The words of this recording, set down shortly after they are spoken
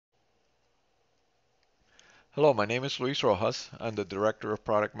Hello, my name is Luis Rojas. I'm the Director of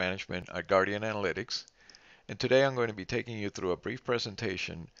Product Management at Guardian Analytics, and today I'm going to be taking you through a brief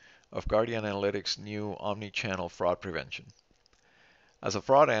presentation of Guardian Analytics' new Omni-Channel Fraud Prevention. As a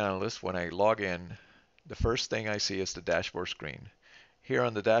fraud analyst, when I log in, the first thing I see is the dashboard screen. Here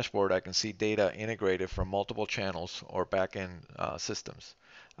on the dashboard, I can see data integrated from multiple channels or backend systems.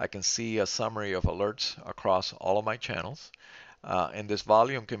 I can see a summary of alerts across all of my channels. And this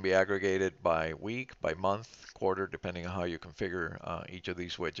volume can be aggregated by week, by month, quarter, depending on how you configure each of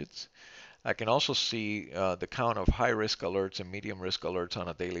these widgets. I can also see the count of high risk alerts and medium risk alerts on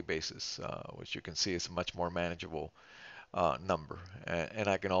a daily basis, which you can see is a much more manageable number. And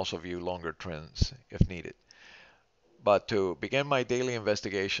I can also view longer trends if needed. But to begin my daily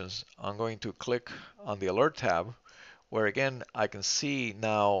investigations, I'm going to click on the Alert tab, where again I can see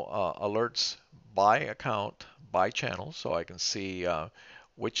now alerts by account, by channel, so I can see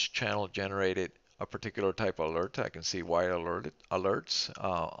which channel generated a particular type of alert. I can see wide alerts,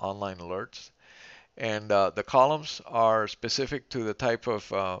 online alerts, and the columns are specific to the type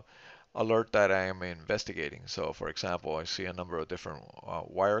of alert that I am investigating. So for example, I see a number of different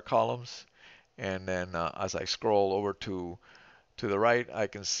wire columns, and then as I scroll over to the right, I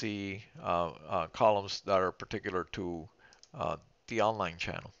can see columns that are particular to the online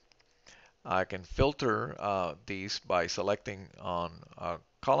channel. I can filter these by selecting on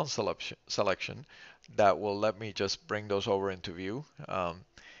column selection that will let me just bring those over into view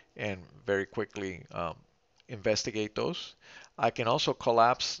and very quickly investigate those. I can also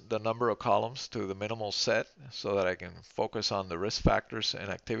collapse the number of columns to the minimal set so that I can focus on the risk factors and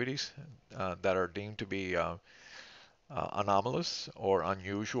activities that are deemed to be anomalous or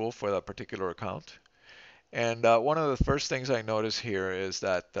unusual for that particular account. And one of the first things I notice here is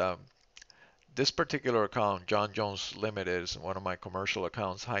that this particular account, John Jones Limited, is one of my commercial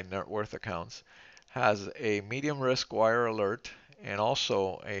accounts, high net worth accounts, has a medium risk wire alert and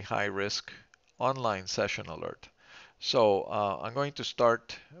also a high risk online session alert. So I'm going to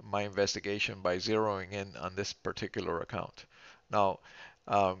start my investigation by zeroing in on this particular account. Now,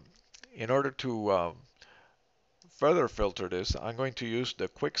 um, in order to further filter this, I'm going to use the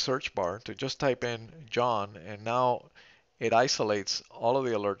quick search bar to just type in John, and now it isolates all of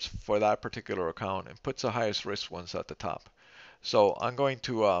the alerts for that particular account and puts the highest risk ones at the top. So I'm going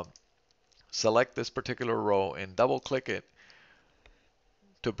to select this particular row and double click it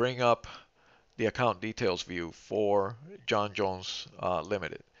to bring up the account details view for John Jones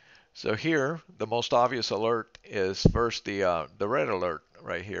Limited. So here, the most obvious alert is first the red alert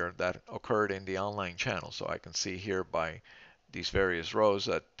right here that occurred in the online channel. So I can see here by these various rows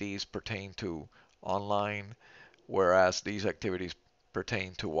that these pertain to online, whereas these activities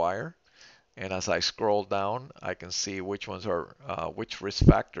pertain to wire. And as I scroll down, I can see which ones are which risk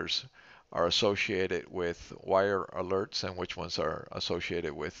factors are associated with wire alerts and which ones are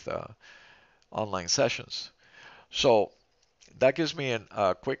associated with online sessions. So that gives me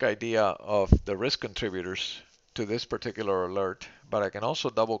a quick idea of the risk contributors to this particular alert, but I can also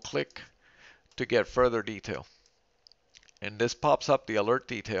double click to get further detail. And this pops up the alert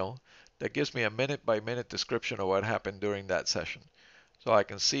detail that gives me a minute by minute description of what happened during that session. So I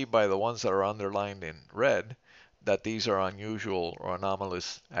can see by the ones that are underlined in red that these are unusual or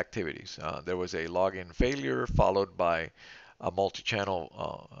anomalous activities. There was a login failure followed by a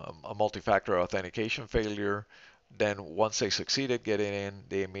a multi-factor authentication failure. Then once they succeeded getting in,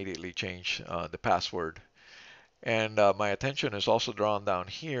 they immediately changed the password. And my attention is also drawn down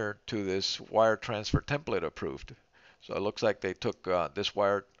here to this wire transfer template approved. So it looks like they took this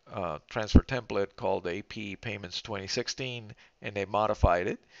wire transfer template called AP Payments 2016 and they modified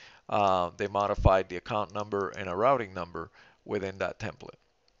it. They modified the account number and a routing number within that template.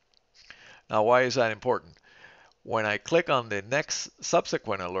 Now, why is that important? When I click on the next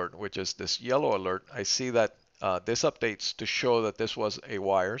subsequent alert, which is this yellow alert, I see that this updates to show that this was a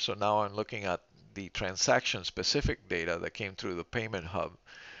wire. So now I'm looking at the transaction specific data that came through the payment hub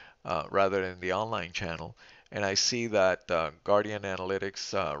rather than the online channel. And I see that Guardian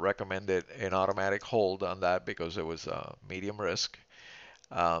Analytics recommended an automatic hold on that because it was medium risk.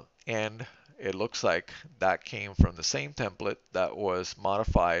 And it looks like that came from the same template that was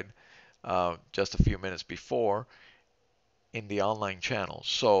modified just a few minutes before in the online channel.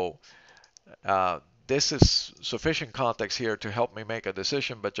 So this is sufficient context here to help me make a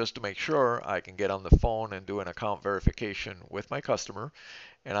decision, but just to make sure I can get on the phone and do an account verification with my customer.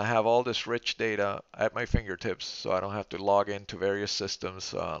 And I have all this rich data at my fingertips, so I don't have to log into various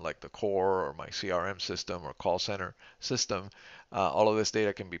systems like the core or my CRM system or call center system. All of this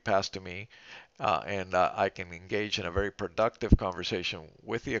data can be passed to me, and I can engage in a very productive conversation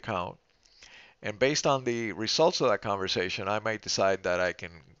with the account And based on the results of that conversation, I might decide that I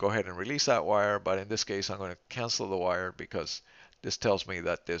can go ahead and release that wire, but in this case, I'm going to cancel the wire because this tells me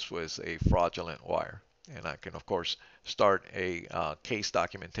that this was a fraudulent wire. And I can, of course, start a case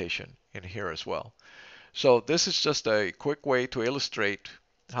documentation in here as well. So this is just a quick way to illustrate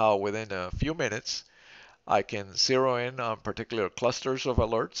how within a few minutes I can zero in on particular clusters of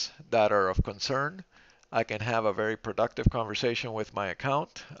alerts that are of concern. I can have a very productive conversation with my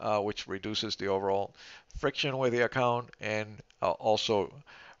account, which reduces the overall friction with the account and also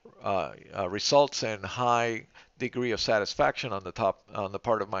results in high degree of satisfaction on the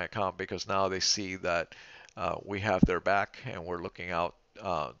part of my account, because now they see that we have their back and we're looking out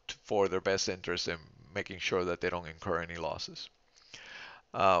for their best interest in making sure that they don't incur any losses.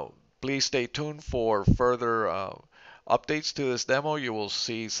 Uh, Please stay tuned for further updates to this demo. You will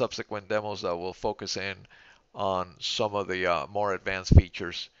see subsequent demos that will focus in on some of the more advanced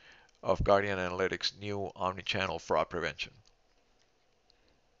features of Guardian Analytics' new omni-channel fraud prevention.